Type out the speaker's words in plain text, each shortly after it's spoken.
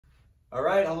All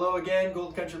right, hello again,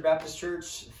 Gold Country Baptist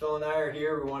Church. Phil and I are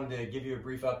here. We wanted to give you a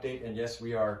brief update, and yes,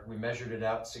 we measured it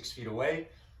out 6 feet away.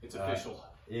 It's official.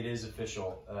 It is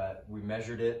official. We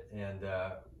measured it, and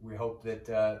we hope that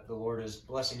the Lord is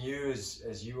blessing you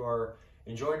as you are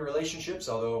enjoying relationships,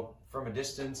 although from a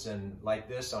distance and like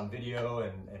this on video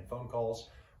and phone calls.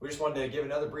 We just wanted to give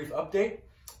another brief update,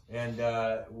 and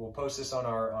we'll post this on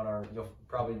our, you'll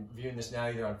probably viewing this now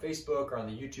either on Facebook or on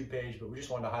the YouTube page, but we just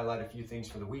wanted to highlight a few things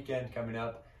for the weekend coming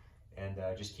up and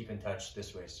just keep in touch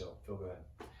this way. So Phil, go ahead.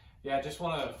 Yeah, I just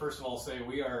want to first of all say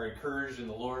we are encouraged in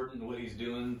the Lord and what He's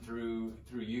doing through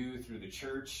you, through the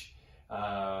church.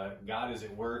 God is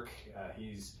at work.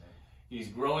 He's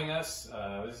growing us.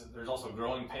 There's also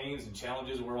growing pains and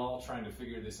challenges. We're all trying to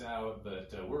figure this out,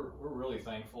 but we're really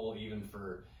thankful even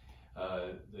for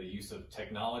the use of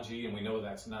technology, and we know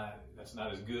that's not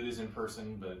as good as in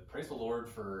person. But praise the Lord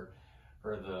for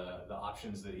the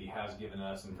options that He has given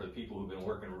us, and for the people who've been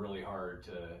working really hard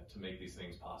to make these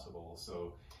things possible.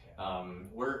 So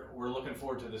we're looking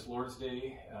forward to this Lord's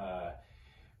Day.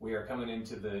 We are coming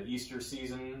into the Easter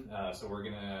season, so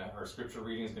our scripture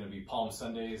reading is going to be Palm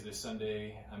Sundays this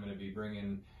Sunday. I'm going to be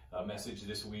bringing a message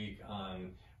this week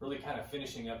on really kind of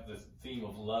finishing up the theme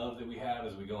of love that we have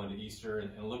as we go into Easter,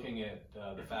 and looking at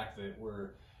the fact that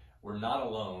we're not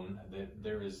alone, that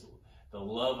there is the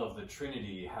love of the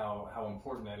Trinity, how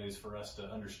important that is for us to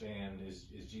understand, as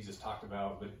Jesus talked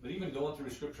about. But even going through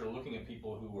Scripture, looking at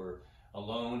people who were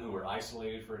alone, who were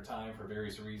isolated for a time for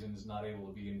various reasons, not able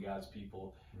to be in God's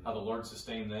people, how the Lord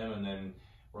sustained them. And then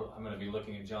I'm going to be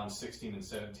looking at John 16 and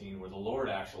 17, where the Lord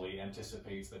actually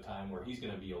anticipates the time where He's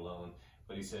going to be alone.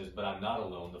 But He says, but I'm not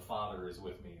alone, the Father is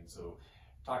with me. And so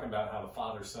talking about how the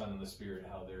Father, Son, and the Spirit,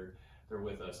 how they're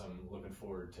with us, I'm looking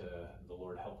forward to the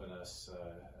Lord helping us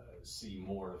see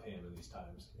more of Him in these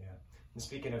times. Yeah. And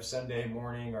speaking of Sunday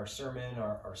morning, our sermon,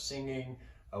 our singing,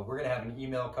 we're going to have an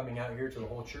email coming out here to the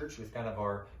whole church with kind of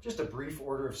just a brief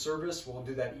order of service. We'll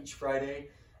do that each Friday.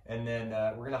 And then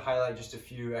we're going to highlight just a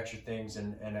few extra things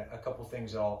and a couple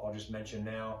things that I'll just mention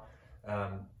now.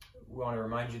 We want to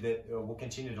remind you that we'll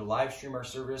continue to live stream our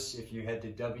service. If you head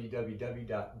to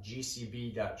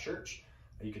www.gcb.church,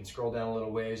 you can scroll down a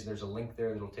little ways. There's a link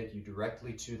there that'll take you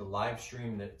directly to the live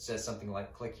stream that says something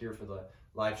like click here for the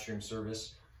live stream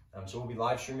service. So we'll be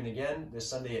live streaming again this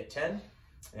Sunday at 10.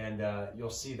 And you'll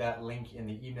see that link in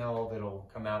the email that'll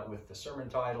come out with the sermon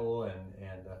title and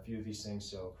a few of these things.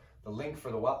 So the link for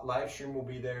the live stream will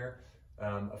be there.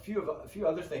 A few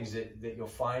other things that you'll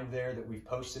find there that we've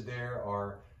posted there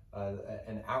are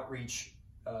an outreach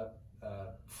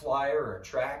flyer or a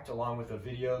tract along with a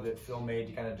video that Phil made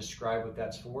to kind of describe what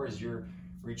that's for as you're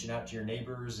reaching out to your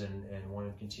neighbors and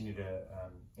want to continue to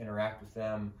interact with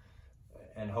them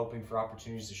and hoping for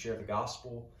opportunities to share the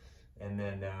gospel. And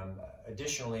then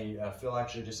additionally, Phil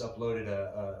actually just uploaded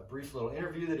a brief little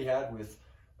interview that he had with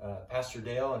Pastor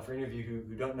Dale. And for any of you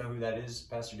who don't know who that is,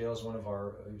 Pastor Dale is he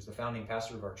was the founding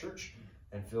pastor of our church.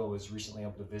 And Phil was recently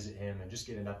able to visit him and just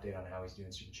get an update on how he's doing.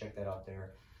 So you can check that out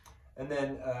there. And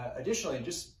then additionally,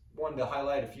 just wanted to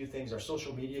highlight a few things, our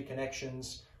social media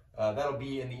connections. That'll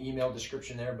be in the email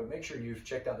description there, but make sure you've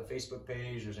checked out the Facebook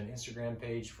page. There's an Instagram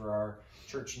page for our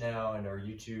church now and our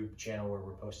YouTube channel where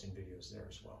we're posting videos there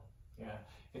as well. Yeah,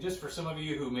 and just for some of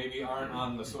you who maybe aren't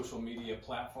on the social media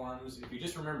platforms, if you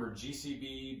just remember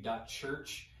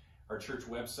gcb.church, our church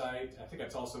website, I think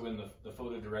that's also in the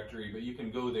photo directory, but you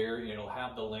can go there and it'll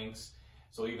have the links.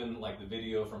 So even like the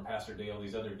video from Pastor Dale,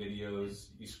 these other videos,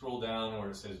 you scroll down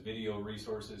where it says video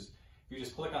resources. If you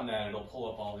just click on that, it'll pull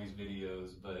up all these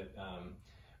videos. But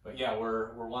yeah,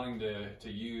 we're wanting to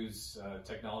use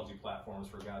technology platforms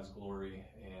for God's glory.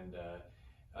 And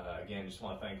again, just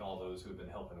want to thank all those who've been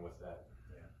helping with that.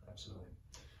 Yeah, absolutely.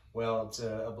 Well, it's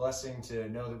a blessing to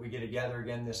know that we get to gather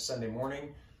again this Sunday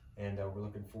morning, and we're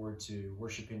looking forward to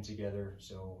worshiping together.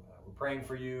 So we're praying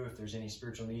for you. If there's any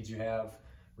spiritual needs you have,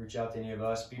 reach out to any of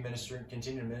us.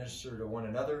 Continue to minister to one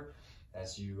another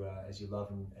as you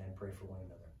love and pray for one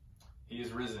another. He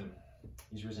is risen.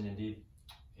 He's risen indeed.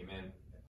 Amen.